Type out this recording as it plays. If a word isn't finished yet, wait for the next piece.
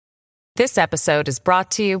This episode is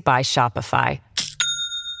brought to you by Shopify.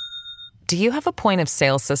 Do you have a point of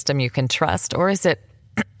sale system you can trust, or is it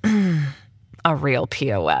a real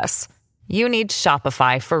POS? You need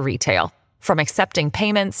Shopify for retail. From accepting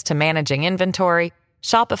payments to managing inventory,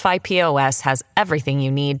 Shopify POS has everything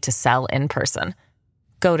you need to sell in person.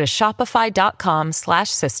 Go to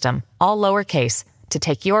shopify.com/system, all lowercase, to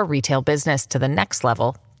take your retail business to the next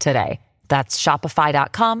level today. That's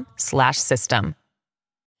shopify.com/system.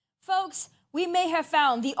 Folks, we may have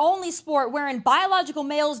found the only sport wherein biological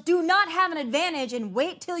males do not have an advantage, and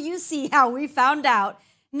wait till you see how we found out.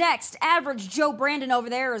 Next, average Joe Brandon over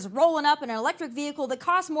there is rolling up in an electric vehicle that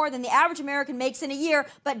costs more than the average American makes in a year,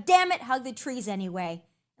 but damn it, hug the trees anyway.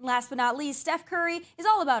 And last but not least, Steph Curry is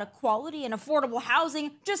all about equality and affordable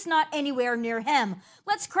housing, just not anywhere near him.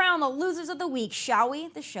 Let's crown the losers of the week, shall we?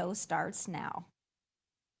 The show starts now.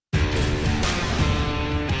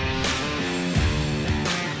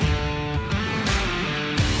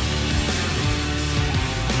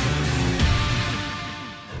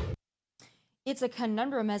 It's a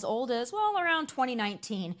conundrum as old as, well, around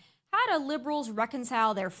 2019. How do liberals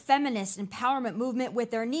reconcile their feminist empowerment movement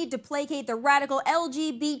with their need to placate the radical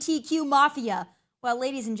LGBTQ mafia? Well,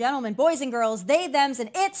 ladies and gentlemen, boys and girls, they, thems,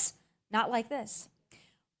 and it's not like this.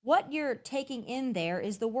 What you're taking in there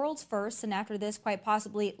is the world's first, and after this, quite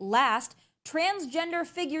possibly last, transgender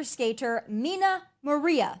figure skater Mina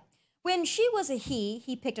Maria. When she was a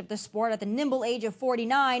he picked up the sport at the nimble age of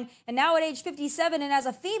 49, and now at age 57 and as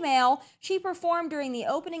a female, she performed during the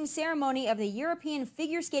opening ceremony of the European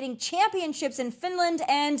Figure Skating Championships in Finland,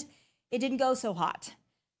 and it didn't go so hot.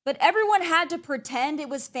 But everyone had to pretend it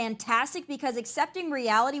was fantastic because accepting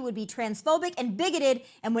reality would be transphobic and bigoted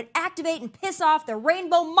and would activate and piss off the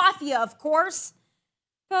rainbow mafia, of course.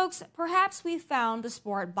 Folks, perhaps we found the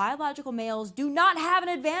sport biological males do not have an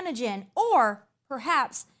advantage in, or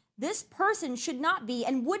perhaps this person should not be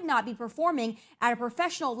and would not be performing at a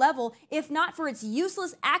professional level if not for its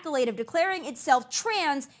useless accolade of declaring itself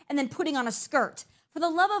trans and then putting on a skirt. For the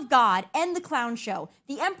love of God, end the clown show.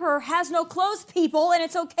 The emperor has no clothes, people, and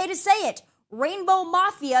it's okay to say it. Rainbow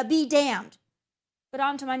Mafia be damned. But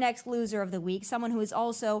on to my next loser of the week, someone who is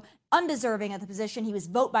also undeserving of the position he was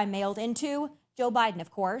vote-by-mailed into, Joe Biden,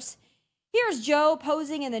 of course. Here's Joe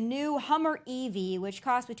posing in the new Hummer EV, which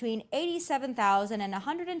costs between $87,000 and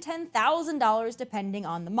 $110,000 depending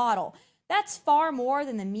on the model. That's far more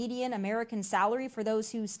than the median American salary for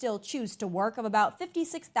those who still choose to work of about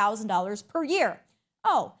 $56,000 per year.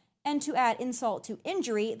 Oh, and to add insult to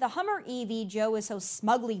injury, the Hummer EV Joe is so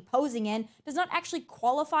smugly posing in does not actually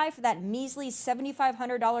qualify for that measly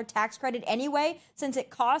 $7,500 tax credit anyway, since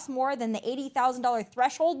it costs more than the $80,000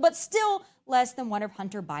 threshold, but still less than one of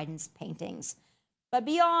Hunter Biden's paintings. But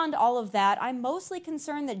beyond all of that, I'm mostly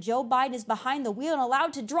concerned that Joe Biden is behind the wheel and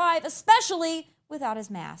allowed to drive, especially without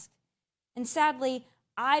his mask. And sadly,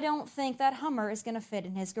 I don't think that Hummer is going to fit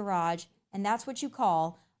in his garage, and that's what you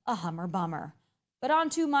call a Hummer bummer. But on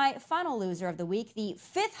to my final loser of the week, the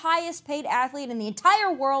fifth highest paid athlete in the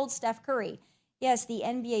entire world, Steph Curry. Yes, the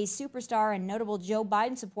NBA superstar and notable Joe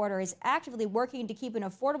Biden supporter is actively working to keep an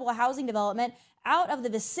affordable housing development out of the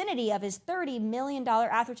vicinity of his $30 million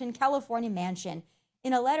Atherton, California mansion.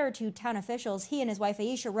 In a letter to town officials, he and his wife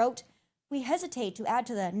Aisha wrote, "We hesitate to add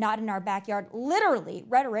to the not in our backyard, literally,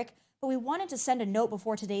 rhetoric, but we wanted to send a note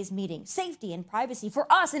before today's meeting. Safety and privacy for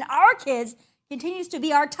us and our kids continues to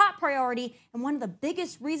be our top priority and one of the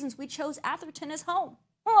biggest reasons we chose Atherton as home."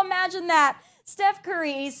 Well, imagine that. Steph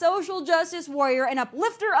Curry, a social justice warrior, an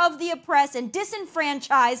uplifter of the oppressed and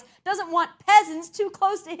disenfranchised, doesn't want peasants too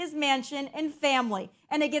close to his mansion and family.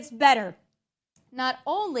 And it gets better. Not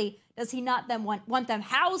only does he not want them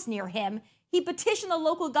housed near him, he petitioned the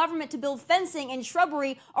local government to build fencing and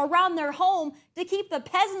shrubbery around their home to keep the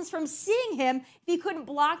peasants from seeing him if he couldn't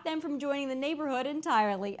block them from joining the neighborhood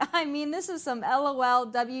entirely. I mean, this is some LOL,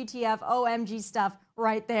 WTF, OMG stuff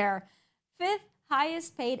right there. Fifth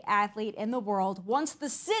highest paid athlete in the world wants the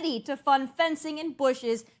city to fund fencing and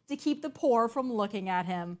bushes to keep the poor from looking at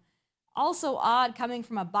him. Also odd coming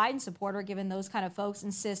from a Biden supporter, given those kind of folks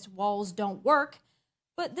insist walls don't work.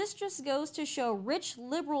 But this just goes to show rich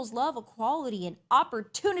liberals love equality and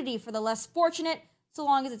opportunity for the less fortunate, so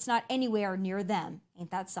long as it's not anywhere near them.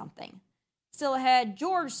 Ain't that something? Still ahead,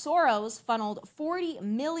 George Soros funneled $40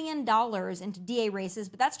 million into DA races,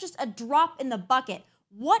 but that's just a drop in the bucket.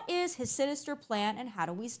 What is his sinister plan and how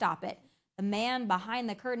do we stop it? The man behind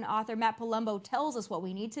the curtain, author Matt Palumbo, tells us what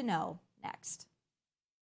we need to know next.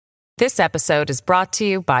 This episode is brought to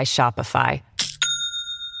you by Shopify.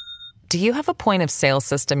 Do you have a point of sale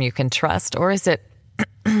system you can trust, or is it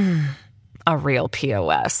a real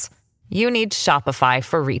POS? You need Shopify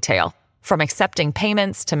for retail. From accepting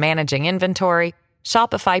payments to managing inventory,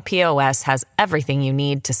 Shopify POS has everything you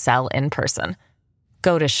need to sell in person.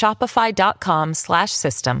 Go to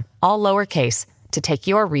shopify.com/system, all lowercase, to take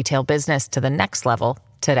your retail business to the next level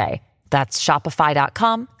today. That's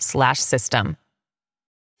shopify.com/system.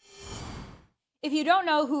 If you don't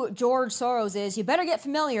know who George Soros is, you better get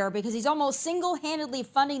familiar because he's almost single-handedly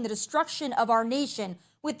funding the destruction of our nation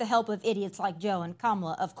with the help of idiots like Joe and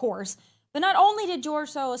Kamala, of course. But not only did George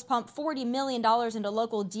Soros pump $40 million into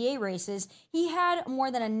local DA races, he had more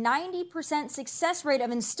than a 90% success rate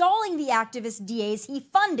of installing the activist DAs he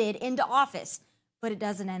funded into office. But it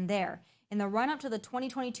doesn't end there. In the run-up to the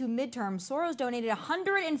 2022 midterms, Soros donated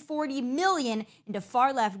 $140 million into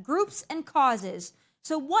far-left groups and causes.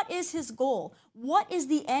 So what is his goal? What is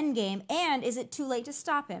the end game? And is it too late to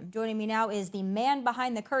stop him? Joining me now is the man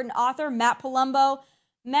behind the curtain author, Matt Palumbo.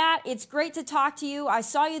 Matt, it's great to talk to you. I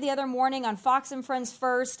saw you the other morning on Fox and Friends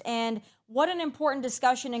First, and what an important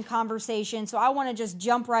discussion and conversation. So I want to just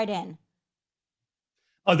jump right in.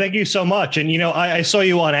 Oh, thank you so much. And, I saw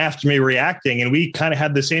you on After Me reacting, and we kind of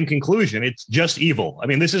had the same conclusion. It's just evil. I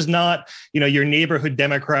mean, this is not, your neighborhood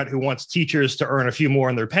Democrat who wants teachers to earn a few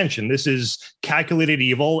more in their pension. This is calculated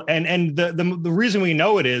evil. And the reason we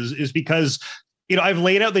know it is because, I've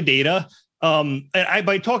laid out the data. And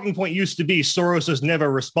my talking point used to be Soros has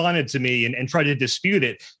never responded to me and tried to dispute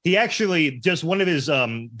it. He actually, just one of his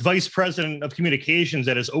vice president of communications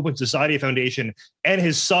at his Open Society Foundation and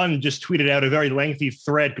his son just tweeted out a very lengthy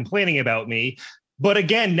thread complaining about me. But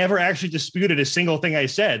again, never actually disputed a single thing I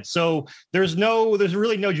said. So there's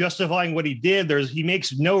really no justifying what he did. He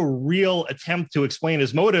makes no real attempt to explain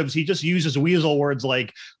his motives. He just uses weasel words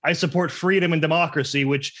like, I support freedom and democracy,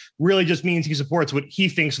 which really just means he supports what he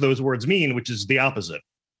thinks those words mean, which is the opposite.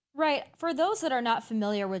 Right. For those that are not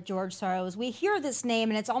familiar with George Soros, we hear this name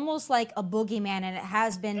and it's almost like a boogeyman, and it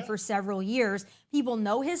has been for several years. People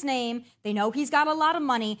know his name, they know he's got a lot of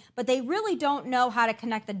money, but they really don't know how to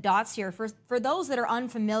connect the dots here. For those that are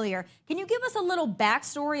unfamiliar, can you give us a little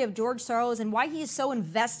backstory of George Soros and why he is so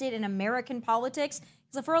invested in American politics?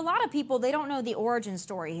 Because for a lot of people, they don't know the origin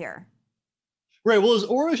story here. Right. Well, his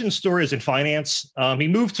origin story is in finance. He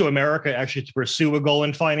moved to America actually to pursue a goal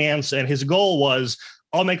in finance, and his goal was,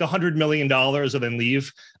 I'll make $100 million and then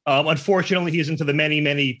leave. Unfortunately, he's into the many,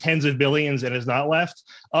 many tens of billions and has not left.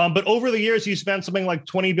 But over the years, he spent something like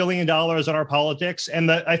 $20 billion on our politics.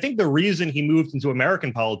 And I think the reason he moved into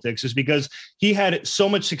American politics is because he had so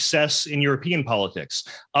much success in European politics.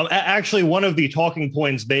 Actually, one of the talking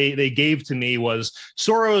points they gave to me was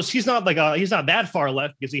Soros, he's not that far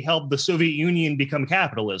left because he helped the Soviet Union become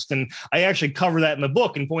capitalist. And I actually cover that in the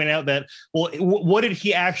book and point out that, well, what did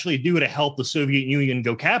he actually do to help the Soviet Union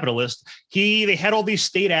go capitalist? They had all these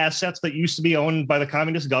state assets that used to be owned by the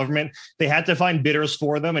communist government. They had to find bidders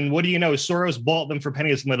for them. And what do you know? Soros bought them for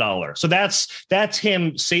pennies on the dollar. So that's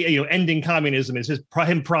him ending communism, is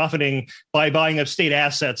him profiting by buying up state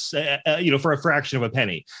assets, for a fraction of a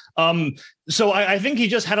penny. So I think he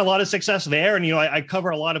just had a lot of success there. And, I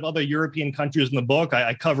cover a lot of other European countries in the book.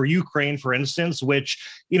 I cover Ukraine, for instance, which,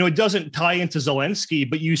 it doesn't tie into Zelensky,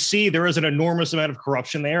 but you see there is an enormous amount of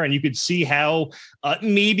corruption there. And you could see how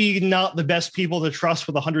maybe not the best people to trust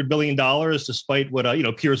with $100 billion, despite what,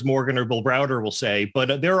 Piers Morgan or Bill Browder will say.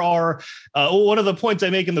 But there are one of the points I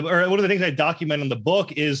make one of the things I document in the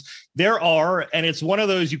book is and it's one of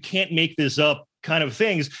those, you can't make this up kind of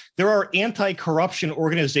things. There are anti-corruption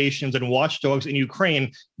organizations and watchdogs in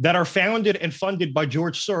Ukraine that are founded and funded by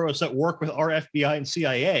George Soros that work with our FBI and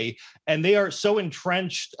CIA. And they are so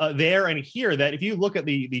entrenched there and here that if you look at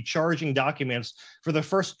the charging documents for the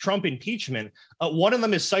first Trump impeachment, one of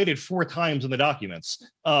them is cited 4 times in the documents,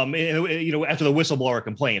 after the whistleblower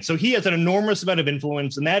complaint. So he has an enormous amount of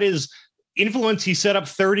influence, and that is influence he set up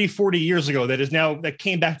 30, 40 years ago that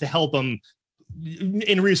came back to help him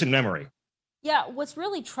in recent memory. Yeah, what's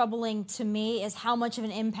really troubling to me is how much of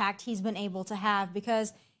an impact he's been able to have,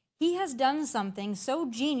 because he has done something so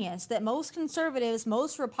genius that most conservatives,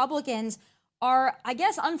 most Republicans are, I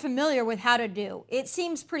guess, unfamiliar with how to do. It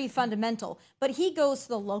seems pretty fundamental, but he goes to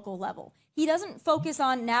the local level. He doesn't focus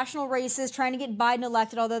on national races trying to get Biden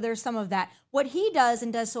elected, although there's some of that. What he does,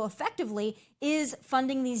 and does so effectively, is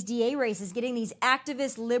funding these DA races, getting these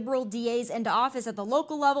activist liberal DAs into office at the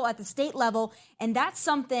local level, at the state level. And that's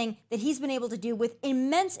something that he's been able to do with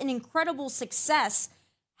immense and incredible success.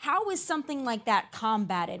 How is something like that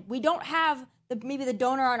combated? We don't have maybe the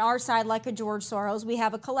donor on our side like a George Soros. We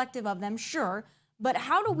have a collective of them, sure. But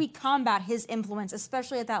how do we combat his influence,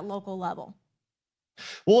 especially at that local level?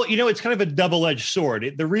 Well, it's kind of a double-edged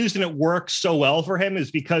sword. The reason it works so well for him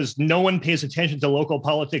is because no one pays attention to local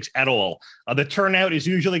politics at all. The turnout is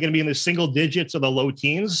usually going to be in the single digits or the low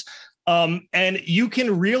teens. And you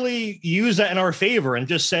can really use that in our favor and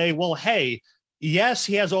just say, well, hey, yes,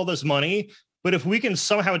 he has all this money, but if we can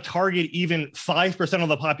somehow target even 5% of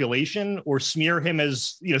the population or smear them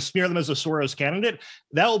as a Soros candidate,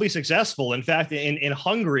 that will be successful. In fact, in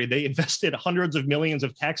Hungary, they invested hundreds of millions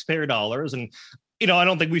of taxpayer dollars. And I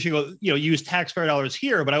don't think we should go, use taxpayer dollars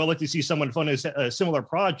here, but I would like to see someone fund a similar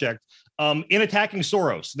project in attacking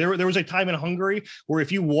Soros. There was a time in Hungary where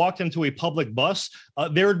if you walked into a public bus,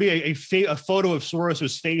 there would be a photo of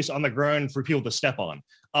Soros's face on the ground for people to step on.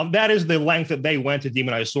 That is the length that they went to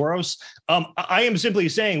demonize Soros. I am simply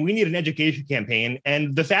saying we need an education campaign,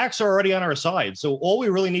 and the facts are already on our side. So all we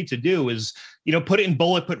really need to do is, put it in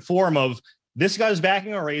bullet form of this guy's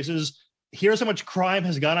backing our races. Here's how much crime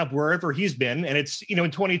has gone up wherever he's been. And it's, in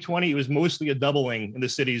 2020, it was mostly a doubling in the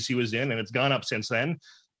cities he was in, and it's gone up since then.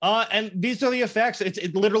 And these are the effects.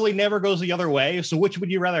 It literally never goes the other way. So which would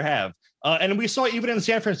you rather have? And we saw even in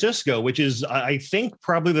San Francisco, which is, I think,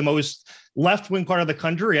 probably the most left-wing part of the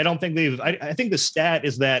country. I think the stat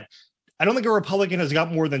is that I don't think a Republican has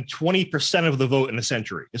got more than 20% of the vote in a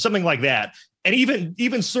century. It's something like that. And even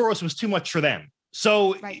Soros was too much for them.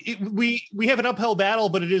 So right. We have an uphill battle,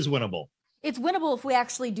 but it is winnable. It's winnable if we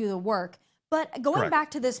actually do the work. But going Correct.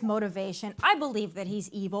 back to this motivation, I believe that he's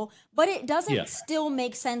evil, but it doesn't still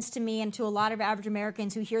make sense to me and to a lot of average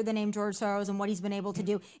Americans who hear the name George Soros and what he's been able to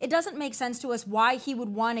do. It doesn't make sense to us why he would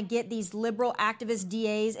want to get these liberal activist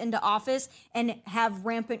DAs into office and have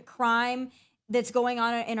rampant crime that's going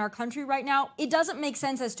on in our country right now. It doesn't make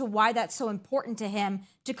sense as to why that's so important to him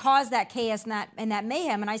to cause that chaos and that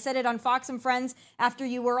mayhem. And I said it on Fox and Friends after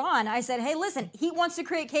you were on. I said, hey, listen, he wants to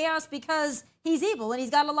create chaos because he's evil and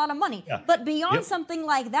he's got a lot of money. Yeah. But beyond something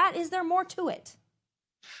like that, is there more to it?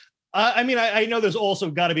 I know there's also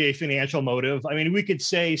got to be a financial motive. We could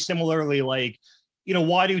say similarly, like,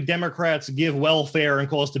 why do Democrats give welfare and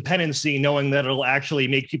cause dependency knowing that it'll actually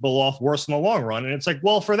make people off worse in the long run? And it's like,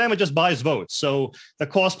 well, for them, it just buys votes. So the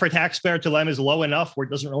cost per taxpayer to them is low enough where it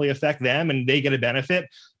doesn't really affect them and they get a benefit.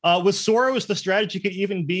 With Soros, the strategy could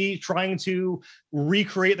even be trying to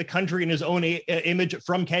recreate the country in his own image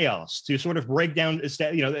from chaos to sort of break down,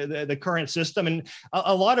 the current system. And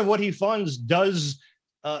a lot of what he funds does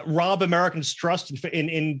rob Americans' trust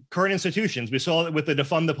in current institutions. We saw it with the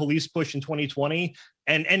defund the police push in 2020.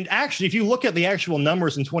 And actually, if you look at the actual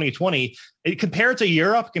numbers in 2020, compared to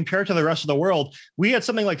Europe, compared to the rest of the world, we had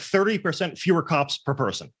something like 30% fewer cops per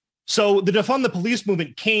person. So the defund the police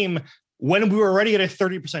movement came when we were already at a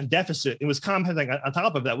 30% deficit. It was compounding on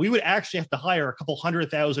top of that. We would actually have to hire a couple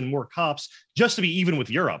 100,000 more cops just to be even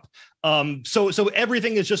with Europe. So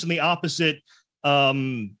everything is just in the opposite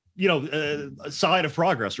side of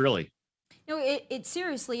progress, really. It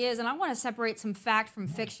seriously is. And I want to separate some fact from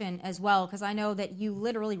fiction as well, because I know that you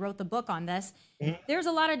literally wrote the book on this. Mm-hmm. There's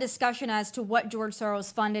a lot of discussion as to what George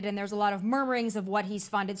Soros funded, and there's a lot of murmurings of what he's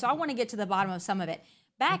funded. So I want to get to the bottom of some of it.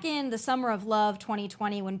 Back in the summer of love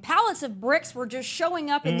 2020, when pallets of bricks were just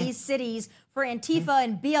showing up in these cities for Antifa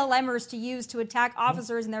and BLMers to use to attack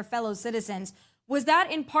officers and their fellow citizens, was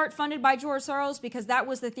that in part funded by George Soros? Because that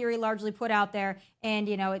was the theory largely put out there, and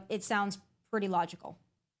it sounds pretty logical.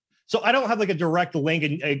 So I don't have like a direct link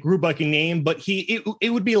and a group I can name, but it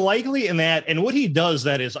would be likely in that. And what he does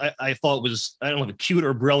that is I thought was, I don't know if cute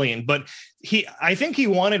or brilliant, but I think he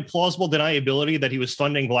wanted plausible deniability that he was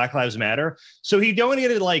funding Black Lives Matter. So he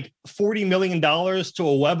donated like $40 million to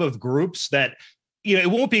a web of groups that,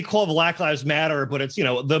 it won't be called Black Lives Matter, but it's,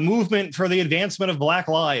 the movement for the advancement of Black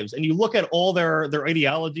lives. And you look at all their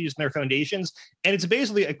ideologies and their foundations, and it's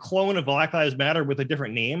basically a clone of Black Lives Matter with a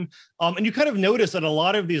different name. And you kind of notice that a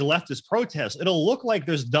lot of these leftist protests, it'll look like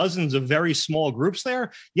there's dozens of very small groups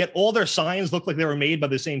there, yet all their signs look like they were made by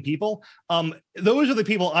the same people. Those are the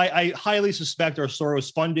people I highly suspect are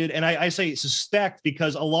Soros funded. And I say suspect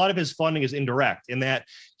because a lot of his funding is indirect in that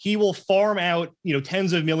he will farm out,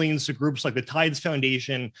 tens of millions to groups like the Tides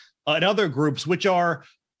Foundation and other groups, which are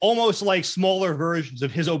almost like smaller versions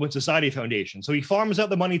of his Open Society Foundation. So he farms out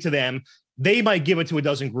the money to them. They might give it to a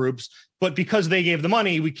dozen groups, but because they gave the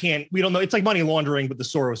money, we don't know. It's like money laundering, but the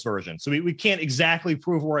Soros version. So we can't exactly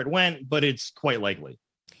prove where it went, but it's quite likely.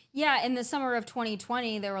 Yeah, in the summer of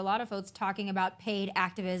 2020, there were a lot of folks talking about paid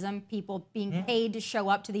activism, people being paid to show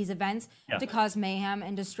up to these events to cause mayhem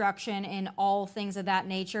and destruction and all things of that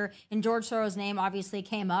nature. And George Soros' name obviously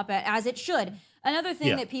came up, as it should. Another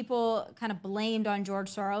thing that people kind of blamed on George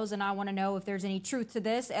Soros, and I want to know if there's any truth to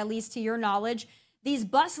this, at least to your knowledge, these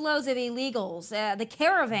busloads of illegals, the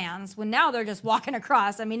caravans, when now they're just walking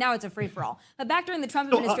across. I mean, now it's a free-for-all. But back during the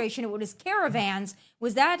Trump administration, it was caravans.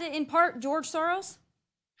 Was that in part George Soros?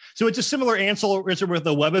 So it's a similar answer with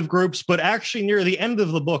the web of groups, but actually near the end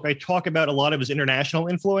of the book, I talk about a lot of his international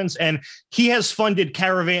influence, and he has funded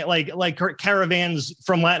caravans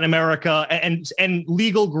from Latin America and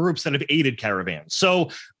legal groups that have aided caravans. So,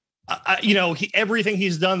 everything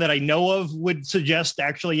he's done that I know of would suggest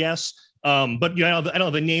actually yes. But I don't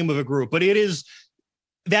know the name of a group, but it is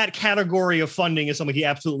that category of funding is something he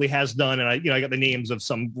absolutely has done. And I got the names of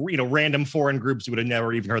some random foreign groups you would have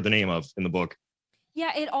never even heard the name of in the book.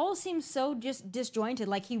 Yeah, it all seems so just disjointed.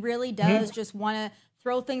 Like he really does just want to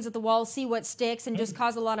throw things at the wall, see what sticks, and just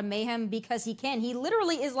cause a lot of mayhem because he can. He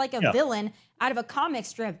literally is like a villain out of a comic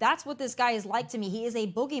strip. That's what this guy is like to me. He is a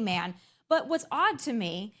boogeyman. But what's odd to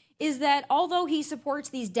me is that although he supports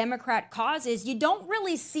these Democrat causes, you don't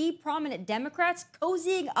really see prominent Democrats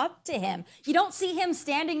cozying up to him. You don't see him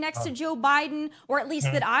standing next to Joe Biden, or at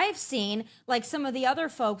least that I've seen, like some of the other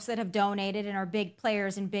folks that have donated and are big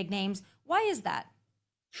players and big names. Why is that?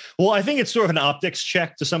 Well, I think it's sort of an optics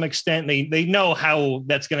check to some extent. They know how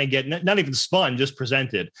that's going to get not even spun, just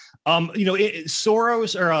presented.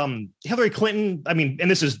 Soros or Hillary Clinton, I mean, and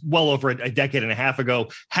this is well over a decade and a half ago,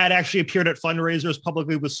 had actually appeared at fundraisers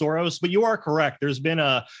publicly with Soros. But you are correct. There's been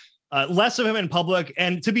less of him in public.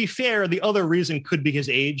 And to be fair, the other reason could be his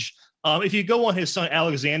age. If you go on his son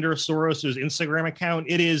Alexander Soros' Instagram account,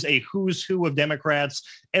 it is a who's who of Democrats.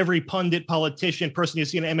 Every pundit, politician, person you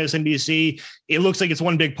see on MSNBC, it looks like it's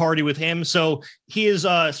one big party with him. So he is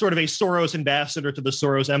sort of a Soros ambassador to the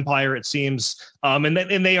Soros empire, it seems.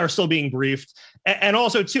 And they are still being briefed. And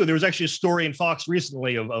also, too, there was actually a story in Fox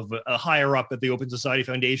recently of a higher up at the Open Society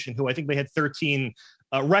Foundation who I think they had 13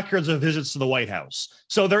 records of visits to the White House.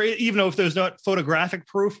 So there, even though if there's not photographic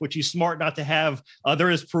proof, which he's smart not to have, there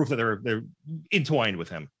is proof that they're entwined with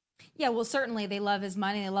him. Yeah, well, certainly they love his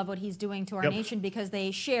money. They love what he's doing to our nation because they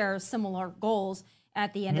share similar goals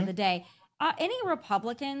at the end of the day. Any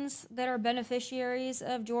Republicans that are beneficiaries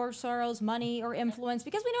of George Soros' money or influence?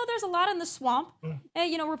 Because we know there's a lot in the swamp.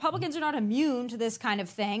 Republicans are not immune to this kind of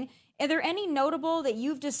thing. Are there any notable that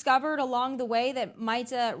you've discovered along the way that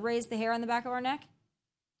might raise the hair on the back of our neck?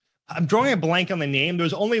 I'm drawing a blank on the name.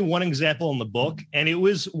 There's only one example in the book, and it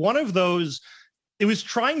was one of those. It was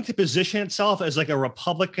trying to position itself as like a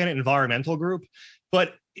Republican environmental group,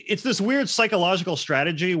 but it's this weird psychological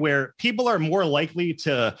strategy where people are more likely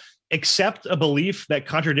to accept a belief that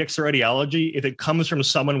contradicts their ideology if it comes from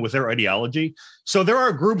someone with their ideology. So there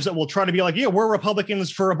are groups that will try to be like, yeah, we're Republicans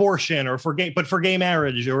for abortion or for gay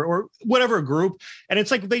marriage or whatever group. And it's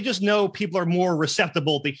like they just know people are more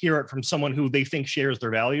receptible to hear it from someone who they think shares their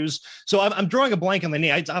values. So I'm drawing a blank on the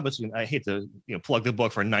name. I hate to plug the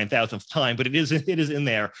book for a 9,000th time, but it is in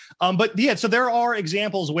there. But yeah, so there are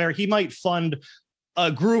examples where he might fund a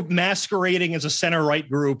group masquerading as a center-right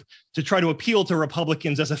group to try to appeal to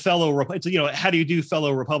Republicans as a fellow, how do you do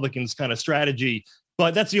fellow Republicans kind of strategy.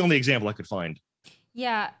 But that's the only example I could find.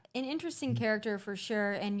 Yeah, an interesting character for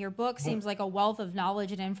sure. And your book seems like a wealth of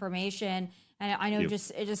knowledge and information. And I know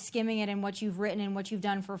just skimming it and what you've written and what you've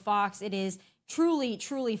done for Fox, it is truly,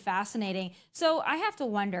 truly fascinating. So I have to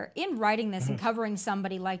wonder, in writing this and covering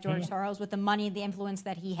somebody like George Soros with the money and the influence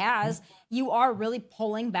that he has, you are really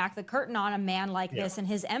pulling back the curtain on a man like this and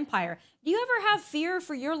his empire. Do you ever have fear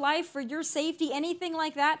for your life, for your safety, anything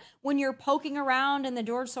like that when you're poking around in the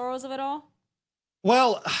George Soros of it all?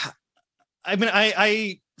 Well, I mean,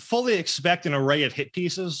 I fully expect an array of hit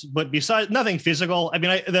pieces, but besides nothing physical. I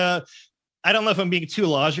mean, I don't know if I'm being too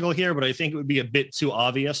logical here, but I think it would be a bit too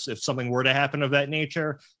obvious if something were to happen of that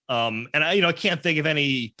nature. And I can't think of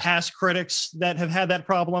any past critics that have had that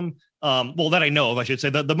problem. That I know of, I should say.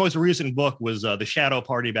 The most recent book was The Shadow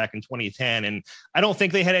Party back in 2010, and I don't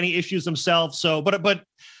think they had any issues themselves. So, but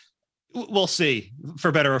we'll see,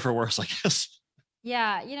 for better or for worse, I guess.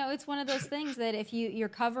 Yeah, it's one of those things that if you're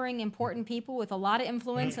covering important people with a lot of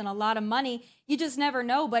influence and a lot of money, you just never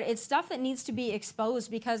know. But it's stuff that needs to be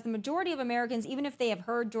exposed because the majority of Americans, even if they have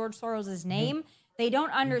heard George Soros' name, they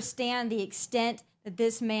don't understand the extent that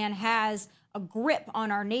this man has a grip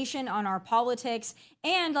on our nation, on our politics.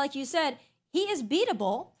 And like you said, he is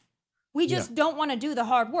beatable. We just don't want to do the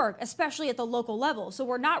hard work, especially at the local level. So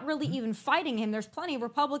we're not really even fighting him. There's plenty of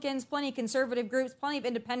Republicans, plenty of conservative groups, plenty of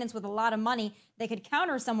independents with a lot of money that could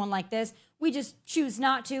counter someone like this. We just choose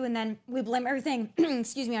not to, and then we blame everything,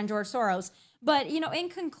 on George Soros. But, in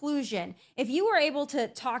conclusion, if you were able to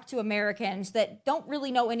talk to Americans that don't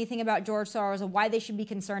really know anything about George Soros or why they should be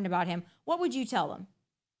concerned about him, what would you tell them?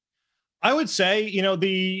 I would say,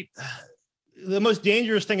 the most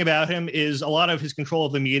dangerous thing about him is a lot of his control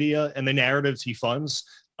of the media and the narratives he funds.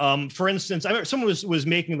 For instance, I remember someone was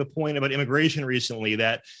making the point about immigration recently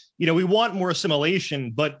that, we want more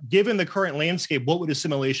assimilation, but given the current landscape, what would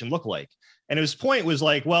assimilation look like? And his point was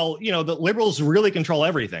like, well, the liberals really control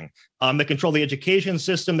everything. They control the education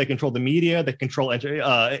system, they control the media, they control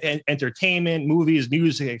entertainment, movies,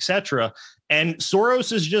 news, etc. And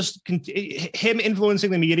Soros is just him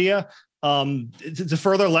influencing the media to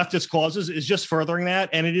further leftist causes is just furthering that.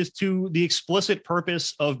 And it is to the explicit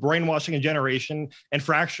purpose of brainwashing a generation and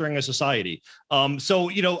fracturing a society.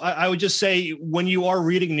 I would just say when you are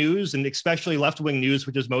reading news, and especially left-wing news,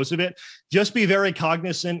 which is most of it, just be very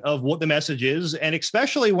cognizant of what the message is. And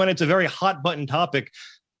especially when it's a very hot button topic,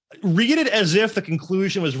 read it as if the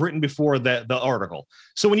conclusion was written before the article.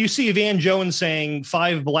 So when you see Van Jones saying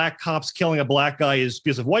 5 black cops killing a black guy is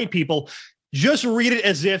because of white people, just read it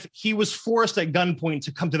as if he was forced at gunpoint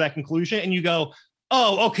to come to that conclusion. And you go,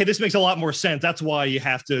 oh, okay, this makes a lot more sense. That's why you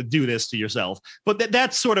have to do this to yourself. But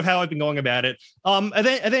that's sort of how I've been going about it. And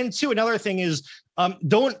then too, another thing is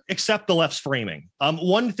don't accept the left's framing.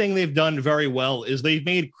 One thing they've done very well is they've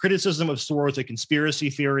made criticism of Soros a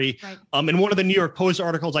conspiracy theory. Right. In one of the New York Post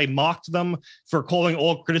articles, I mocked them for calling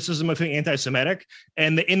all criticism of him anti-Semitic.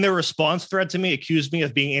 And in their response thread to me, accused me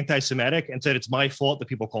of being anti-Semitic and said it's my fault that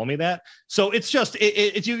people call me that. So it's just,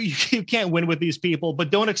 you can't win with these people,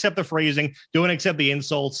 but don't accept the phrasing. Don't accept the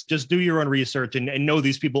insults. Just do your own research and know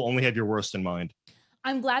these people only have your worst in mind.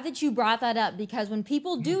 I'm glad that you brought that up, because when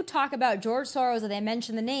people do talk about George Soros and they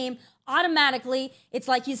mention the name, automatically it's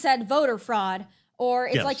like you said, voter fraud, or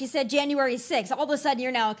it's like you said, January 6th. All of a sudden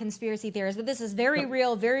you're now a conspiracy theorist, but this is very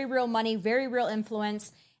real money, very real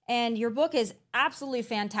influence. And your book is absolutely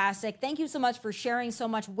fantastic. Thank you so much for sharing so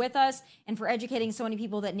much with us and for educating so many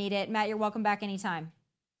people that need it. Matt, you're welcome back anytime.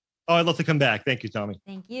 Oh, I'd love to come back. Thank you, Tommy.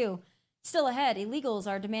 Thank you. Still ahead, illegals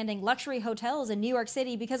are demanding luxury hotels in New York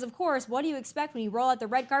City because, of course, what do you expect when you roll out the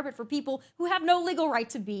red carpet for people who have no legal right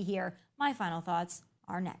to be here? My final thoughts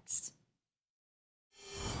are next.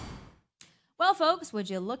 Well, folks,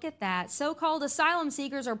 would you look at that? So-called asylum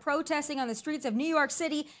seekers are protesting on the streets of New York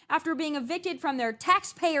City after being evicted from their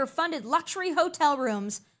taxpayer-funded luxury hotel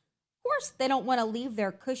rooms. Of course, they don't want to leave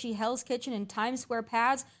their cushy Hell's Kitchen and Times Square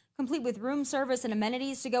pads, complete with room service and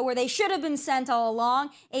amenities, to go where they should have been sent all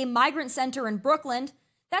along, a migrant center in Brooklyn.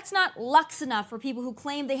 That's not luxe enough for people who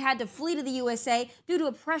claim they had to flee to the USA due to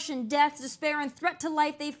oppression, death, despair, and threat to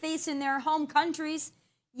life they face in their home countries.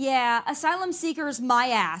 Yeah, asylum seekers, my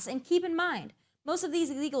ass. And keep in mind, most of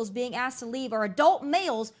these illegals being asked to leave are adult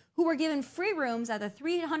males who were given free rooms at the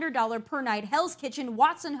 $300 per night Hell's Kitchen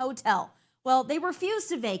Watson Hotel. Well, they refuse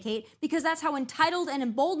to vacate because that's how entitled and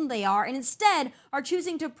emboldened they are, and instead are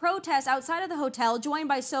choosing to protest outside of the hotel, joined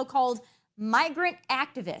by so-called migrant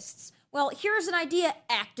activists. Well, here's an idea,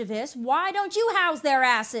 activists. Why don't you house their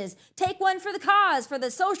asses? Take one for the cause, for the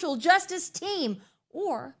social justice team.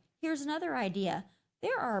 Or here's another idea.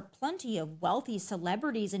 There are plenty of wealthy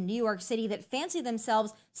celebrities in New York City that fancy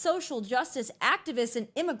themselves social justice activists and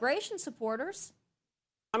immigration supporters.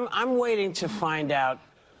 I'm waiting to find out,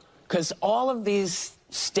 because all of these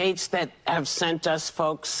states that have sent us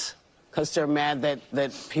folks, because they're mad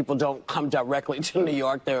that people don't come directly to New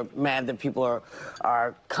York, they're mad that people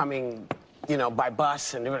are coming, by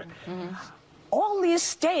bus and all these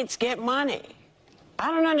states get money. I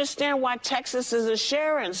don't understand why Texas isn't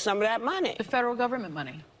sharing some of that money. The federal government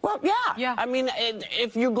money. Well, yeah. I mean,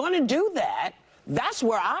 if you're going to do that, that's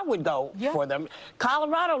where I would go for them.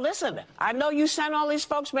 Colorado, listen, I know you sent all these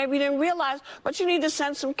folks, maybe you didn't realize, but you need to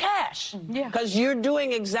send some cash. Because you're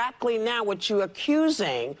doing exactly now what you're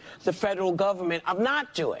accusing the federal government of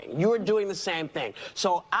not doing. You're doing the same thing.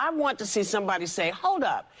 So I want to see somebody say, hold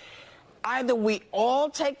up. Either we all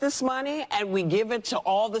take this money and we give it to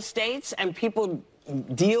all the states and people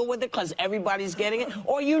deal with it because everybody's getting it,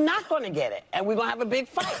 or you're not going to get it, and we're going to have a big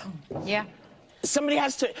fight. Yeah. There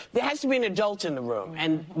has to be an adult in the room,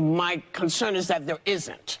 and my concern is that there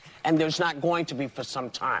isn't, and there's not going to be for some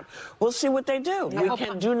time. We'll see what they do. We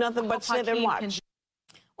can do nothing but sit and watch.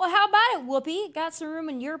 Well, how about it, Whoopi? Got some room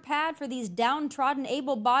in your pad for these downtrodden,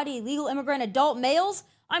 able-bodied, legal immigrant adult males?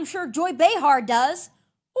 I'm sure Joy Behar does.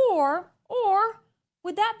 Or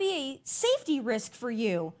would that be a safety risk for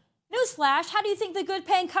you? Newsflash, how do you think the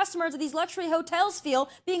good-paying customers of these luxury hotels feel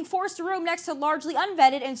being forced to room next to largely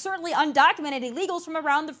unvetted and certainly undocumented illegals from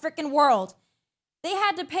around the frickin' world? They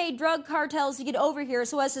had to pay drug cartels to get over here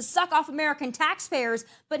so as to suck off American taxpayers,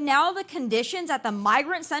 but now the conditions at the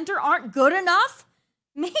migrant center aren't good enough?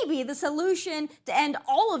 Maybe the solution to end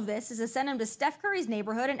all of this is to send them to Steph Curry's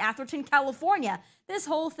neighborhood in Atherton, California. This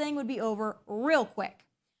whole thing would be over real quick.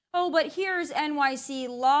 Oh, but here's NYC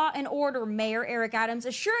Law and Order Mayor Eric Adams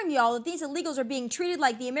assuring y'all that these illegals are being treated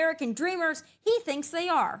like the American dreamers he thinks they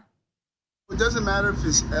are. It doesn't matter if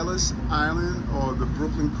it's Ellis Island or the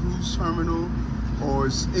Brooklyn Cruise Terminal or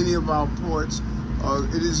it's any of our ports.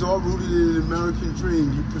 It is all rooted in an American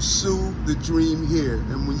dream. You pursue the dream here.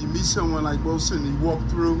 And when you meet someone like Wilson and you walk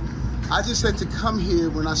through, I just had to come here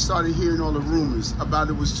when I started hearing all the rumors about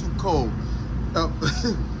it was too cold.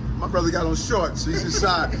 My brother got on shorts, so he's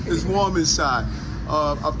inside. It's warm inside.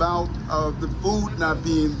 About the food not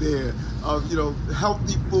being there.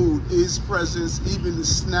 Healthy food is present. Even the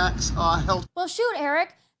snacks are healthy. Well, shoot,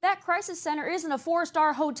 Eric, that crisis center isn't a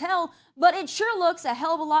 4-star hotel, but it sure looks a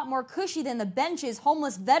hell of a lot more cushy than the benches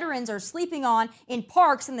homeless veterans are sleeping on in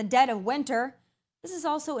parks in the dead of winter. This is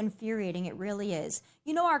also infuriating, it really is.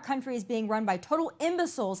 You know our country is being run by total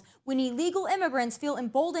imbeciles when illegal immigrants feel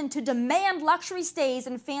emboldened to demand luxury stays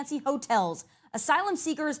in fancy hotels. Asylum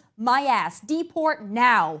seekers, my ass, deport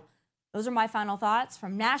now. Those are my final thoughts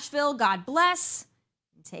from Nashville. God bless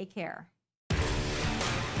and take care.